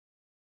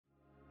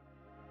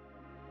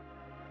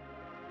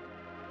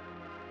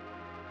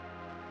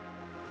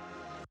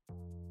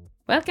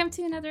Welcome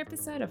to another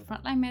episode of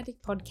Frontline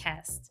Medic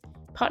Podcast,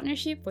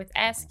 partnership with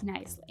Ask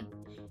Nicely.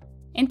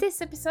 In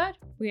this episode,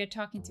 we are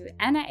talking to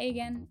Anna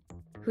Egan,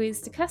 who is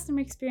the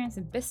Customer Experience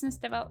and Business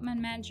Development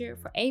Manager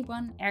for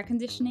A1 Air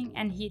Conditioning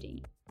and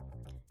Heating.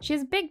 She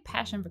has a big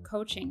passion for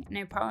coaching and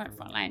empowering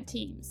frontline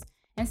teams,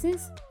 and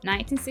since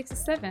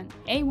 1967,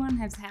 A1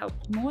 has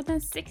helped more than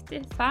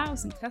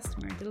 60,000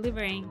 customers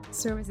delivering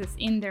services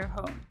in their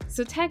home.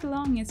 So tag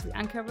along as we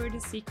uncover the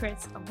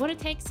secrets of what it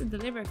takes to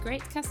deliver a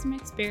great customer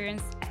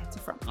experience at the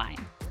frontline.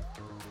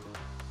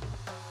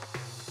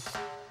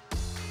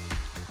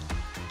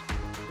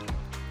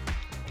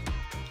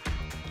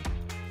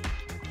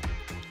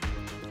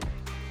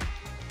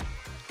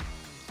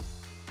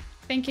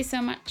 Thank you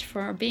so much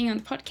for being on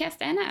the podcast,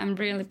 Anna. I'm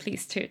really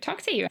pleased to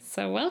talk to you.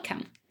 So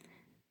welcome.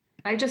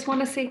 I just want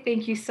to say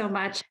thank you so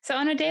much. So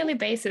on a daily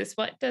basis,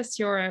 what does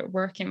your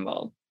work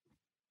involve?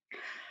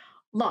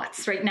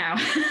 Lots right now.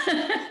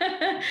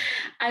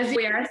 As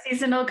we are a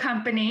seasonal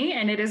company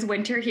and it is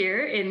winter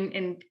here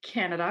in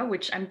Canada,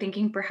 which I'm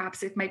thinking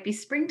perhaps it might be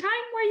springtime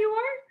where you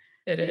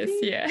are. It is,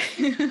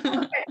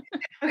 yeah.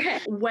 Okay.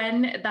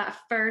 When that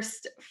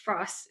first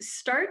frost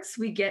starts,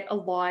 we get a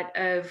lot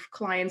of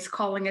clients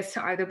calling us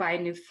to either buy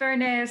a new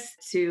furnace,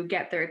 to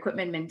get their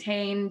equipment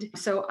maintained.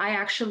 So I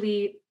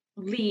actually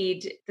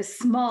lead the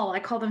small, I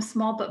call them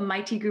small but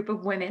mighty group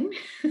of women.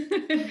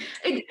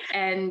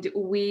 And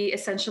we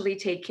essentially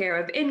take care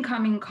of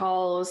incoming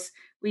calls.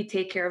 We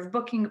take care of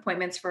booking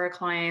appointments for our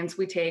clients.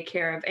 We take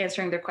care of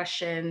answering their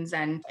questions.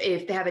 And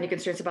if they have any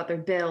concerns about their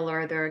bill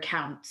or their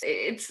account,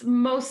 it's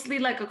mostly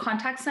like a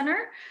contact center,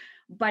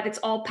 but it's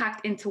all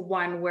packed into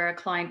one where a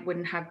client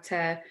wouldn't have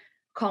to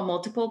call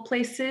multiple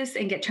places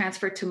and get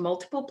transferred to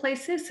multiple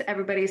places.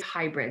 Everybody's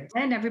hybrid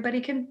and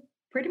everybody can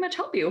pretty much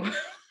help you.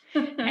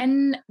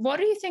 And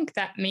what do you think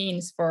that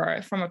means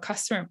from a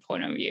customer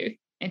point of view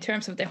in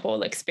terms of the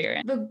whole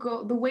experience?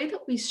 The way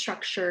that we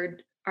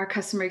structured our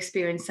customer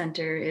experience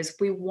center is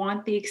we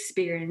want the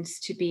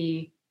experience to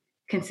be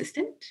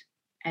consistent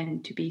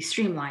and to be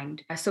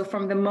streamlined. So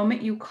from the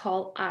moment you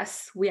call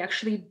us, we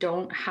actually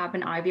don't have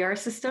an IVR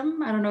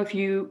system. I don't know if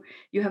you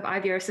have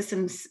IVR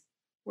systems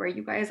where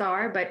you guys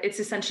are, but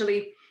it's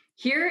essentially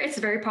here, it's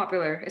very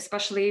popular,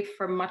 especially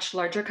for much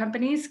larger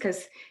companies,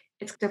 because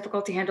it's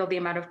difficult to handle the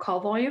amount of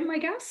call volume, I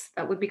guess,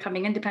 that would be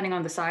coming in depending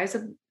on the size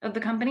of the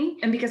company.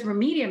 And because we're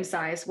medium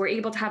sized, we're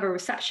able to have a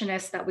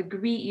receptionist that would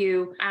greet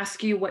you,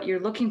 ask you what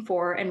you're looking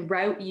for, and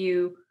route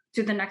you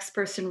to the next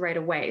person right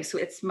away. So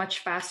it's much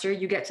faster.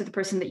 You get to the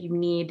person that you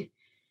need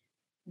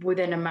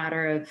within a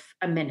matter of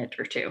a minute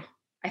or two.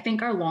 I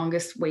think our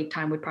longest wait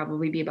time would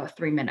probably be about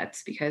 3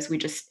 minutes because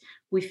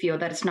we feel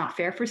that it's not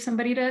fair for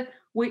somebody to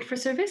wait for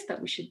service,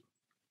 that we should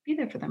be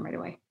there for them right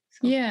away.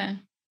 So, yeah.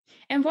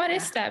 And what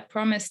is that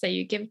promise that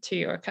you give to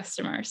your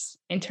customers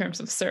in terms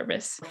of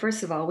service?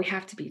 First of all, we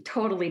have to be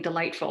totally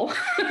delightful.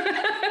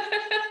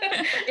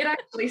 It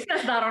actually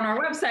says that on our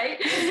website.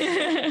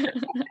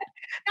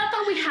 Not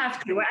that we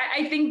have to.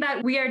 I think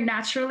that we are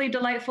naturally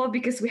delightful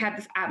because we have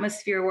this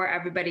atmosphere where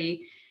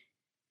everybody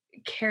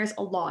cares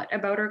a lot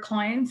about our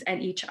clients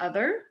and each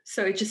other.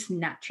 So it just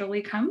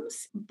naturally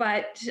comes.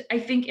 But I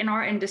think in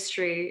our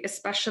industry,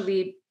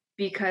 especially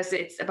because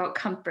it's about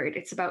comfort,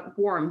 it's about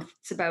warmth,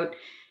 it's about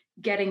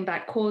getting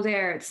that cold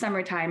air at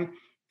summertime,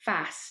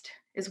 fast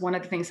is one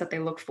of the things that they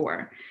look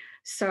for.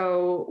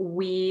 So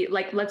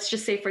let's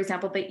just say, for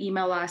example, they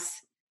email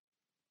us,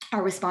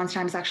 our response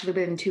time is actually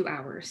within 2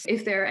 hours.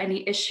 If there are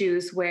any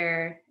issues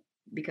where,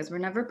 because we're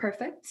never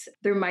perfect,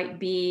 there might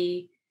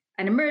be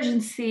an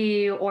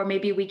emergency, or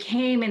maybe we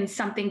came and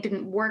something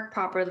didn't work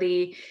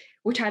properly,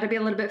 we try to be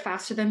a little bit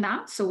faster than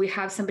that. So we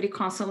have somebody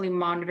constantly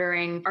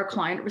monitoring our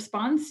client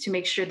response to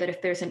make sure that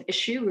if there's an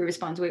issue, we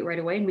respond to it right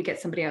away and we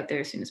get somebody out there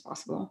as soon as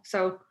possible.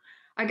 So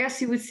I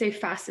guess you would say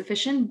fast,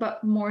 efficient,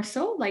 but more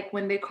so like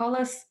when they call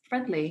us,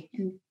 friendly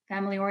and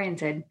family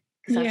oriented,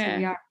 because that's who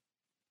we are.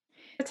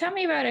 So tell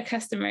me about a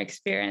customer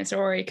experience,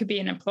 or it could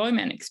be an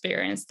employment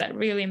experience that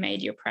really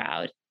made you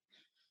proud.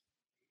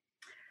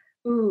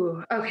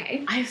 Ooh,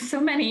 okay. I have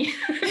so many.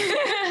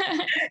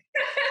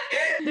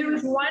 There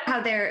was one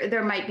how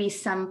there might be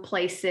some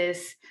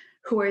places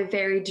who are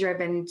very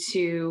driven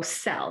to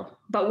sell,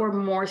 but we're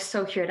more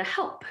so here to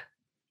help.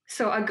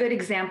 So a good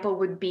example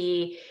would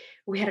be,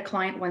 we had a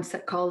client once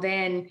that called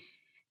in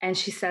and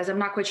she says, I'm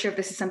not quite sure if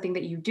this is something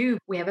that you do.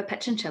 We have a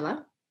pet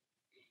chinchilla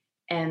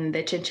and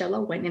the chinchilla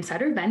went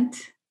inside her vent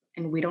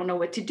and we don't know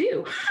what to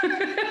do.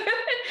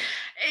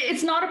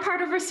 It's not a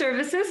part of our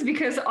services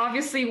because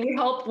obviously we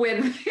help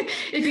with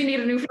if you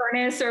need a new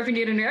furnace or if you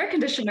need a new air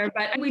conditioner,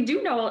 but we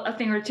do know a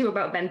thing or two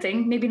about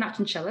venting, maybe not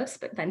chinchillas,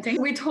 but venting.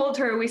 We told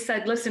her, we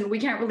said, listen, we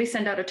can't really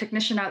send out a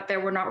technician out there.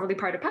 We're not really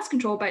part of pest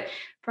control, but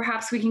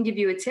perhaps we can give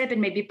you a tip and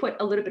maybe put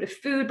a little bit of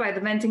food by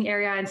the venting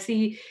area and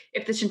see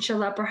if the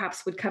chinchilla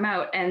perhaps would come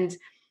out. And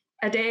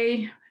a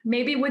day,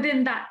 maybe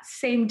within that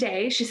same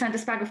day, she sent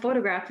us back a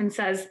photograph and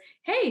says,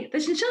 hey, the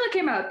chinchilla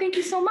came out. Thank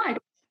you so much.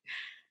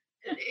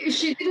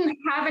 She didn't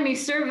have any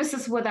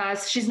services with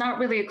us. She's not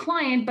really a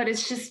client, but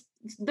it's just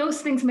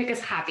those things make us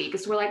happy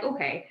because we're like,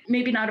 okay,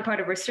 maybe not a part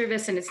of our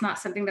service and it's not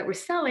something that we're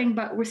selling,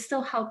 but we're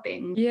still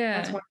helping. Yeah.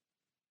 That's one.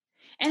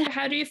 And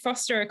how do you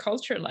foster a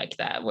culture like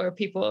that where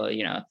people,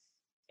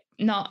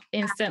 not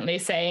instantly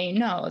saying,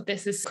 no,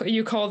 this is,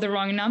 you called the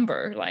wrong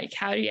number? Like,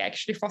 how do you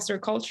actually foster a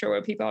culture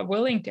where people are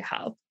willing to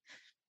help?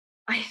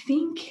 I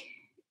think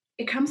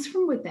it comes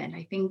from within.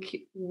 I think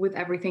with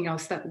everything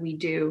else that we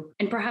do.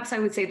 And perhaps I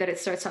would say that it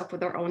starts off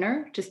with our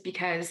owner, just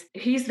because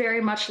he's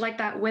very much like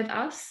that with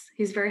us.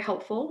 He's very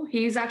helpful.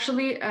 He's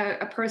actually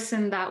a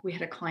person that we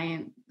had a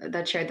client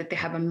that shared that they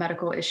have a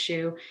medical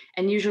issue.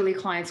 And usually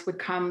clients would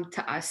come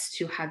to us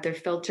to have their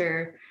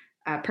filter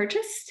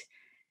purchased.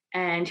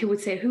 And he would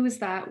say, who is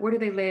that? Where do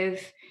they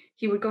live?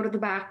 He would go to the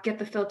back, get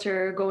the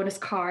filter, go in his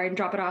car and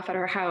drop it off at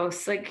our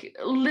house. Like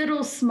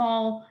little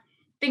small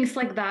things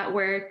like that,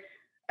 where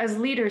as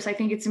leaders, I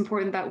think it's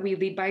important that we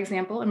lead by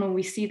example. And when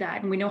we see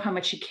that and we know how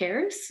much he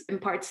cares,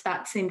 imparts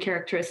that same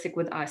characteristic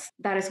with us.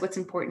 That is what's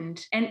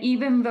important. And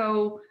even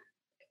though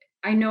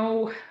I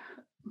know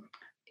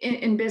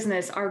in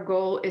business, our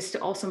goal is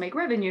to also make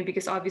revenue,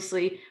 because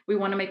obviously we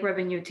want to make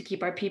revenue to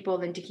keep our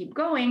people and to keep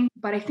going.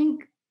 But I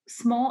think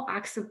small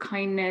acts of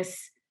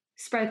kindness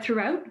spread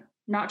throughout,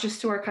 not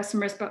just to our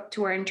customers, but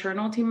to our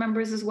internal team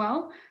members as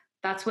well.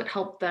 That's what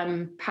helped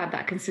them have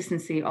that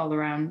consistency all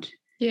around.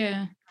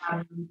 Yeah.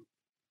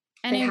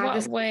 And in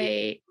what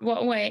way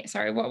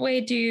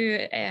do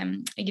you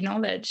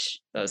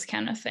acknowledge those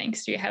kind of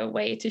things? Do you have a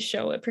way to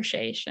show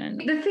appreciation?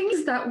 The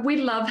things that we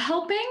love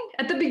helping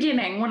at the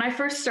beginning, when I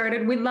first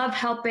started, we love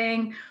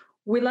helping.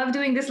 We love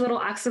doing these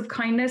little acts of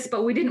kindness,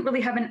 but we didn't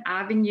really have an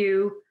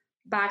avenue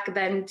back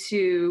then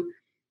to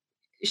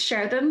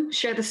share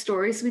the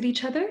stories with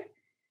each other.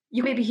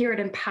 You maybe hear it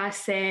in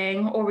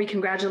passing, or we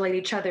congratulate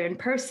each other in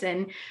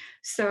person.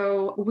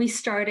 So we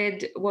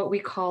started what we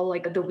call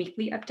like the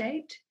weekly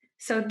update.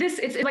 So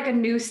it's like a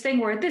news thing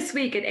where this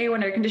week at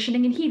A1 Air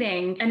Conditioning and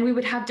Heating, and we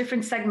would have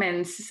different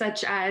segments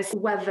such as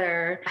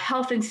weather,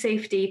 health and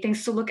safety,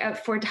 things to look out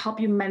for to help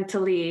you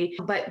mentally.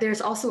 But there's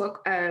also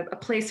a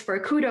place for a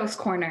kudos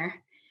corner.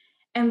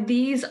 And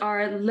these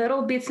are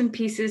little bits and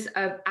pieces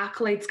of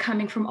accolades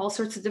coming from all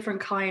sorts of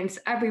different clients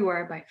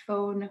everywhere, by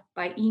phone,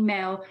 by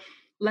email,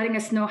 letting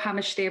us know how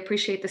much they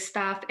appreciate the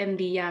staff and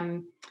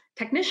the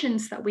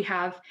technicians that we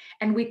have.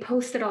 And we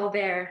post it all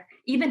there,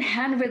 even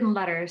handwritten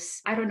letters.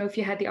 I don't know if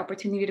you had the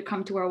opportunity to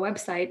come to our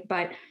website,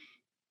 but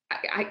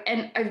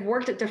I've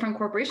worked at different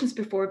corporations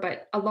before,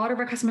 but a lot of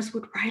our customers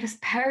would write us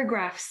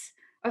paragraphs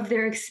of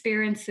their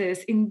experiences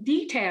in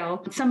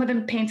detail. Some of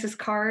them paint us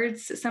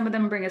cards, some of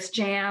them bring us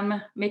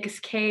jam, make us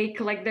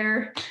cake. Like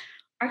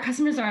our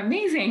customers are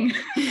amazing.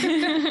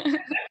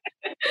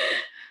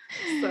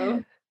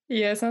 So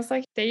yeah, sounds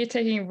like they're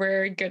taking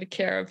very good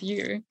care of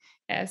you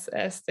as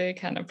the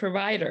kind of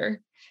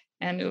provider.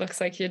 And it looks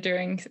like you're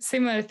doing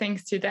similar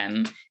things to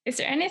them. Is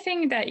there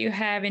anything that you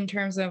have in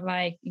terms of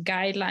like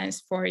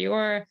guidelines for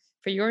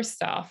your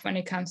staff when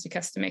it comes to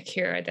customer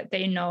care, that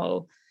they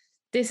know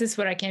this is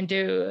what I can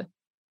do?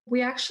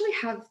 We actually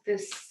have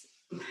this,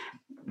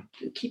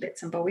 keep it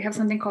simple. We have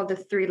something called the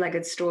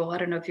three-legged stool. I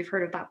don't know if you've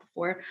heard of that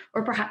before,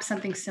 or perhaps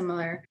something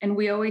similar. And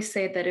we always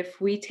say that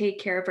if we take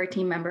care of our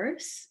team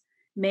members,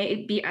 may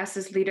it be us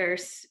as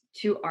leaders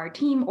to our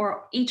team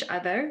or each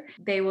other,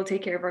 they will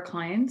take care of our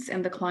clients,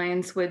 and the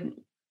clients would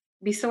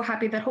be so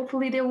happy that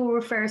hopefully they will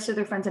refer us to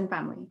their friends and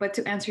family. But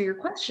to answer your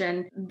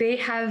question, they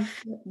have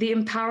the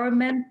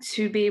empowerment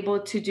to be able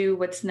to do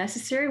what's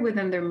necessary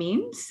within their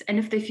means. And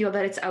if they feel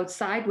that it's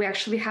outside, we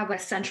actually have a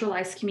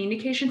centralized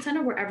communication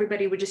center where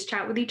everybody would just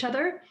chat with each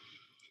other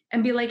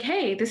and be like,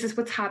 hey, this is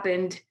what's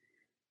happened.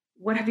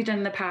 What have you done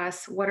in the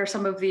past? What are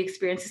some of the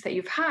experiences that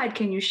you've had?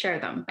 Can you share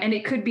them? And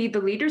it could be the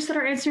leaders that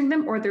are answering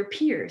them or their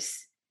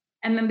peers.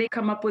 And then they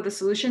come up with a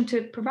solution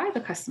to provide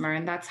the customer.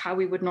 And that's how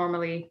we would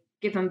normally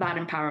give them that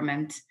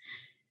empowerment,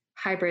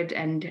 hybrid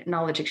and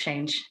knowledge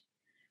exchange.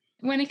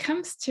 When it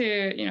comes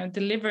to,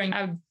 delivering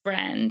a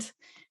brand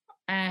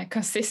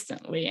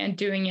consistently and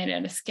doing it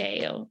at a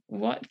scale,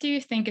 what do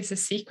you think is a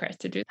secret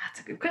to do?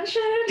 That's a good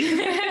question.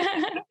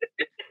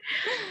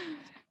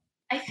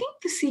 I think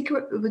the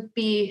secret would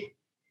be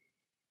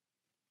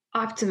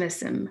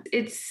optimism.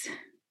 It's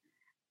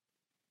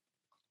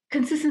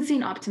consistency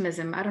and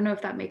optimism. I don't know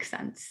if that makes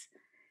sense.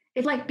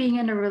 It's like being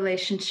in a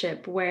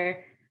relationship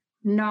where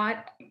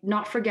not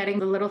forgetting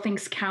the little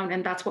things count,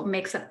 and that's what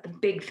makes up the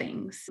big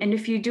things. And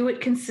if you do it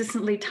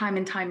consistently time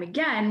and time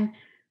again,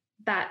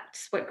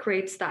 that's what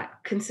creates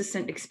that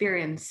consistent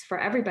experience for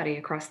everybody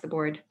across the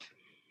board.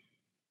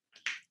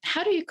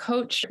 How do you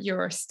coach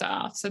your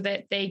staff so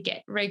that they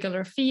get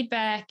regular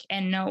feedback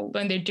and know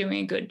when they're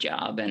doing a good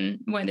job and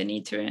when they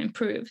need to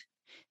improve?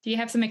 Do you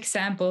have some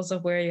examples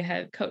of where you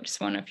have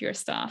coached one of your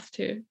staff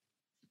too?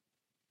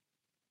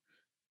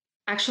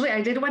 Actually,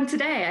 I did one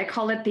today. I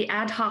call it the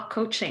ad hoc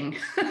coaching.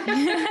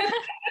 I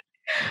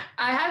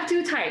have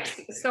two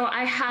types. So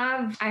I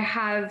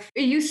have,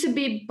 it used to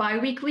be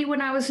bi-weekly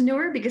when I was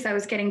newer because I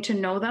was getting to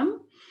know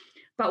them.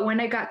 But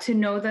when I got to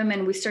know them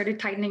and we started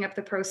tightening up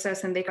the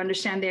process and they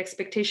understand the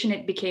expectation,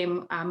 it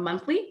became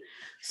monthly.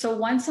 So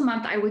once a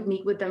month, I would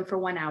meet with them for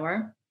 1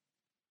 hour.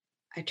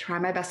 I try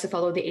my best to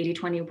follow the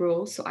 80-20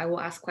 rule. So I will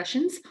ask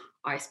questions.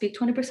 I speak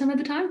 20% of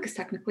the time because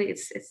technically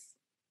it's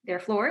their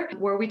floor,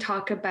 where we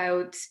talk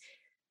about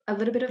a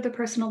little bit of their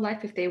personal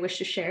life if they wish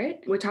to share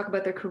it. We talk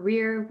about their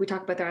career. We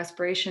talk about their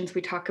aspirations.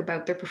 We talk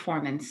about their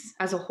performance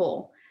as a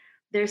whole.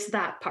 There's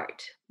that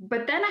part.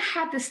 But then I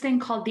had this thing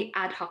called the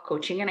ad hoc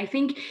coaching. And I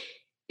think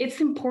it's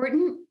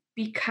important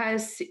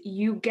because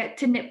you get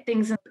to nip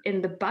things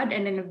in the bud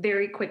and in a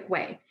very quick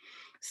way.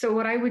 So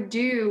what I would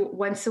do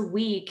once a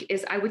week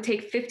is I would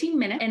take 15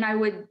 minutes and I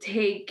would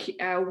take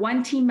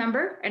one team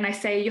member and I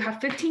say, you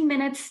have 15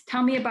 minutes,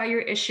 tell me about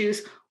your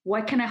issues.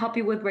 What can I help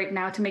you with right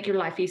now to make your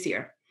life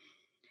easier?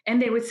 And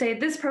they would say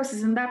this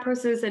process and that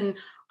process, and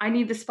I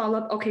need this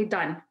follow-up. Okay,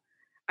 done.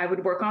 I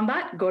would work on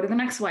that, go to the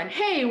next one.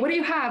 Hey, what do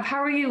you have?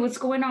 How are you? What's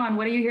going on?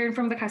 What are you hearing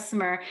from the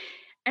customer?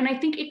 And I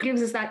think it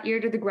gives us that ear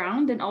to the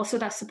ground and also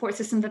that support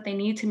system that they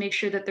need to make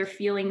sure that they're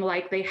feeling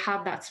like they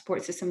have that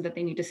support system that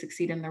they need to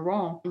succeed in their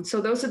role. And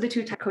so those are the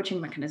two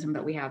coaching mechanisms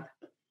that we have.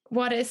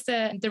 What is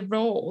the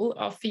role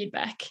of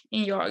feedback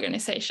in your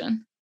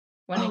organization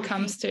when it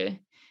comes to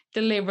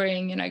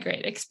delivering,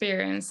 great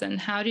experience, and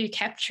how do you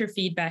capture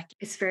feedback?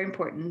 It's very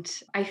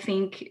important. I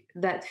think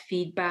that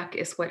feedback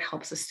is what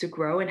helps us to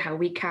grow, and how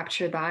we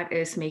capture that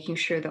is making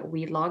sure that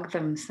we log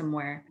them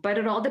somewhere. But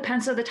it all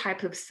depends on the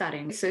type of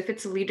setting. So if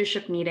it's a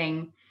leadership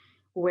meeting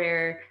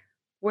where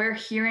we're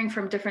hearing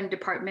from different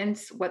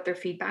departments what their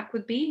feedback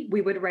would be,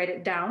 we would write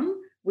it down.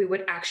 We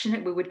would action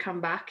it. We would come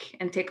back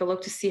and take a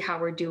look to see how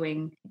we're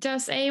doing.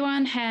 Does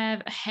A1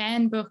 have a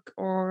handbook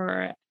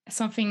or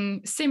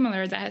something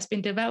similar that has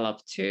been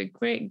developed to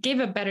give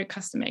a better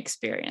customer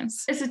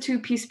experience? It's a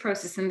two-piece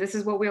process, and this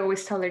is what we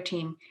always tell our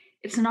team.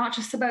 It's not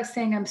just about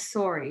saying I'm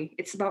sorry.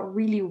 It's about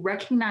really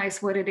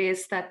recognize what it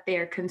is that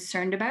they're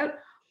concerned about,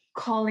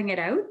 calling it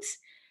out,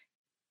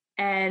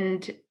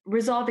 and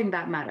resolving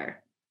that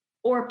matter.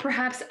 Or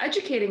perhaps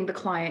educating the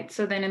client.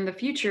 So then in the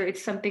future,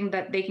 it's something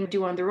that they can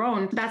do on their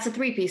own. That's a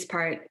three-piece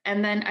part.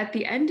 And then at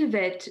the end of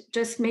it,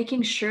 just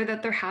making sure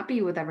that they're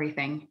happy with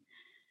everything.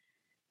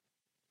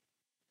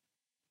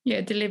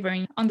 Yeah,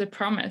 delivering on the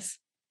promise.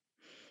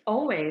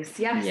 Always,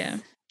 yes. Yeah.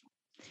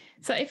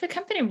 So if a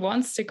company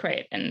wants to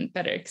create a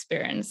better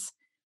experience,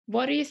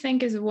 what do you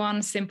think is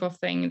one simple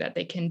thing that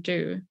they can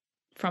do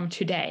from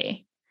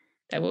today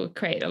that will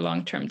create a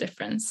long-term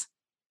difference?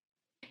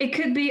 It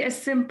could be as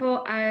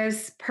simple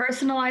as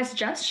personalized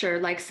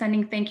gesture, like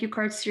sending thank you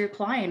cards to your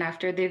client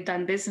after they've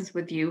done business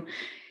with you.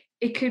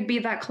 It could be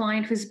that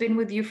client who's been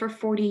with you for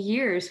 40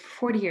 years.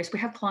 We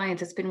have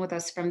clients that's been with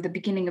us from the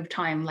beginning of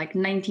time, like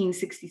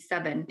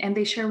 1967. And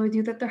they share with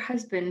you that their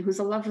husband, who's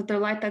the love of their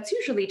life, that's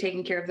usually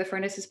taking care of the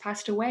furnace, has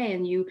passed away.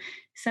 And you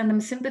send them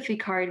a sympathy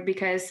card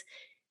because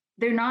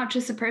they're not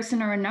just a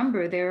person or a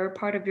number, they're a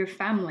part of your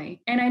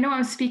family. And I know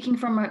I'm speaking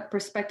from a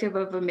perspective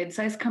of a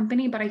mid-sized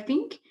company, but I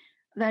think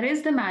that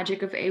is the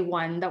magic of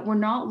A1, that we're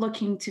not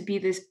looking to be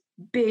this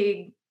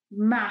big,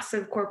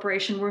 massive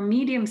corporation. We're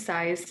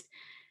medium-sized,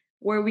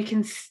 where we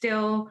can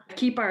still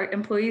keep our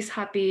employees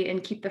happy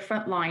and keep the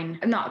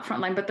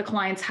but the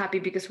clients happy,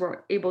 because we're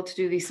able to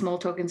do these small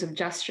tokens of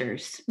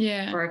gestures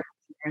for our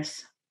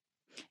customers.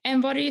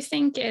 And what do you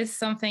think is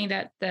something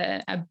that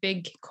a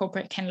big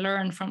corporate can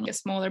learn from a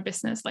smaller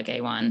business like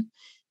A1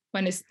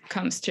 when it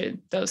comes to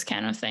those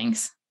kind of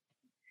things?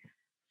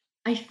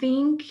 I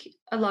think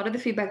a lot of the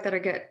feedback that I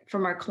get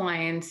from our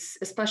clients,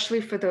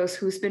 especially for those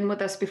who's been with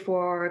us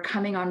before,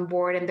 coming on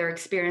board and they're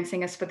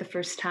experiencing us for the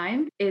first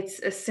time, it's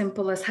as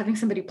simple as having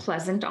somebody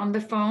pleasant on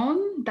the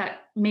phone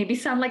that maybe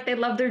sound like they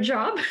love their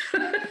job.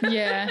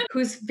 Yeah.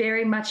 Who's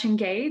very much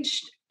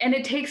engaged. And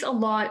it takes a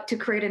lot to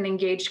create an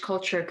engaged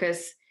culture,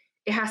 because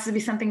it has to be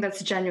something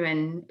that's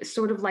genuine,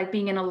 sort of like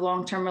being in a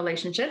long-term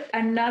relationship.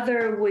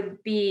 Another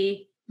would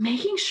be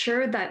making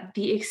sure that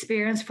the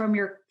experience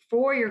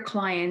for your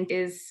client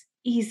is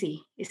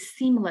easy, is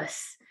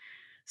seamless.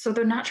 So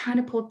they're not trying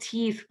to pull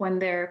teeth when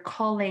they're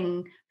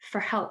calling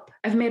for help.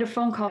 I've made a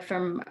phone call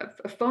from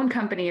a phone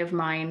company of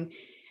mine,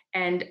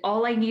 and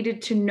all I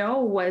needed to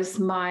know was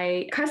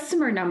my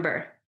customer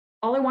number.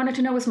 All I wanted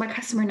to know was my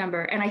customer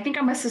number. And I think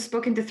I must have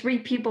spoken to 3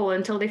 people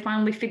until they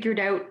finally figured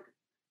out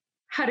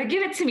how to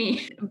give it to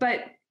me.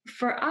 But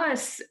for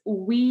us,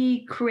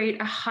 we create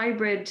a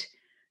hybrid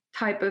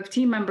type of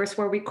team members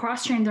where we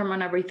cross-train them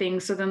on everything.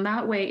 So then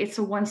that way it's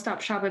a one-stop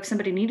shop. If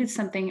somebody needed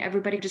something,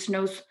 everybody just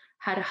knows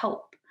how to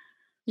help.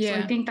 Yeah.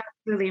 So I think that's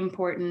really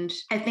important.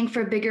 I think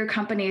for bigger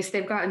companies,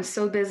 they've gotten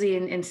so busy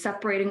in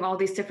separating all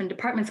these different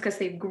departments because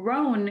they've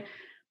grown,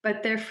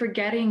 but they're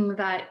forgetting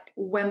that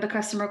when the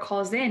customer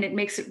calls in, it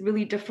makes it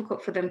really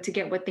difficult for them to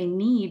get what they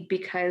need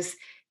because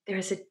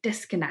there's a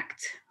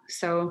disconnect.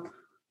 So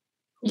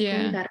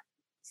yeah.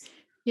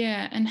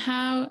 And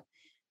how,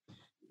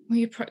 when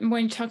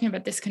you're talking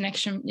about this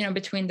connection,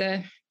 between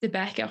the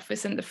back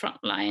office and the front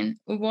line,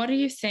 what do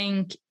you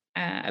think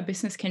a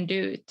business can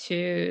do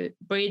to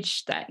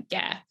bridge that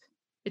gap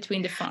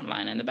between the front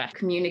line and the back?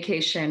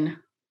 Communication.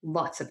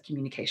 lots of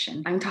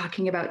communication. I'm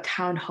talking about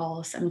town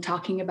halls. I'm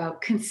talking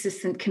about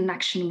consistent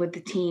connection with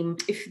the team.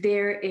 If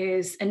there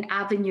is an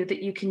avenue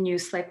that you can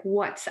use like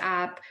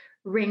WhatsApp,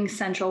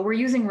 RingCentral. We're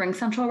using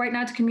RingCentral right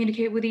now to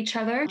communicate with each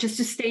other, just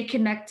to stay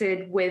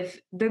connected with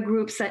the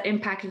groups that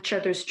impact each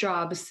other's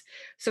jobs.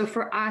 So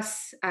for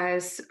us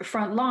as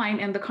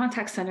frontline and the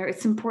contact center,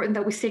 it's important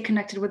that we stay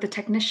connected with the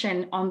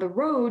technician on the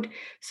road.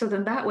 So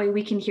then that way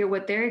we can hear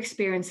what they're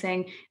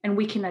experiencing and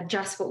we can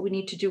adjust what we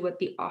need to do at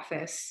the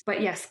office.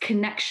 But yes,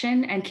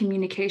 connection and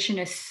communication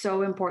is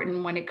so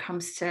important when it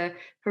comes to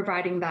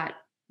providing that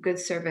good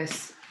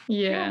service.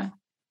 Yeah.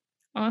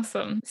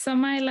 Awesome. So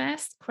my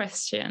last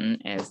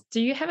question is,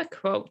 do you have a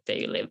quote that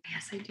you live?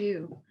 Yes, I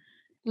do.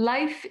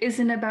 Life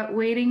isn't about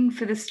waiting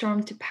for the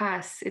storm to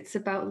pass. It's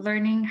about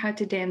learning how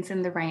to dance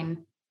in the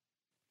rain.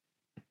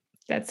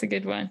 That's a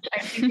good one.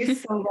 I think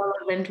it's so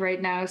relevant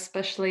right now,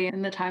 especially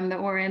in the time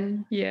that we're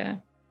in. Yeah.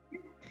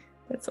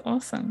 That's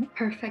awesome.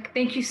 Perfect.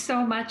 Thank you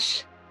so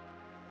much.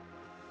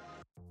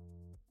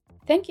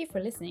 Thank you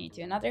for listening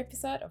to another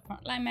episode of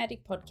Frontline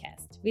Medic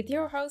Podcast with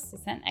your host,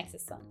 Susanne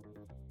Axelsson.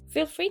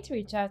 Feel free to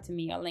reach out to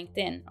me on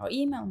LinkedIn or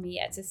email me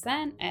at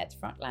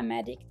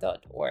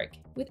susanne@frontlinemedic.org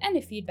with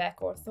any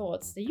feedback or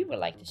thoughts that you would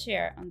like to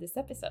share on this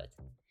episode.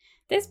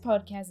 This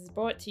podcast is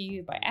brought to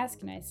you by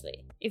Ask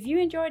Nicely. If you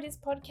enjoyed this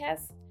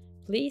podcast,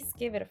 please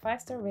give it a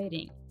 5-star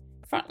rating.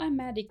 Frontline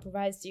Medic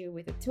provides you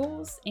with the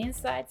tools,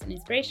 insights, and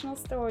inspirational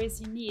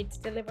stories you need to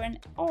deliver an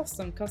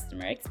awesome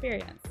customer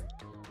experience.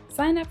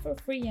 Sign up for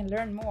free and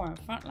learn more on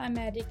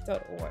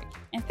frontlinemedic.org.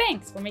 And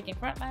thanks for making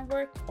frontline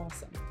work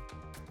awesome.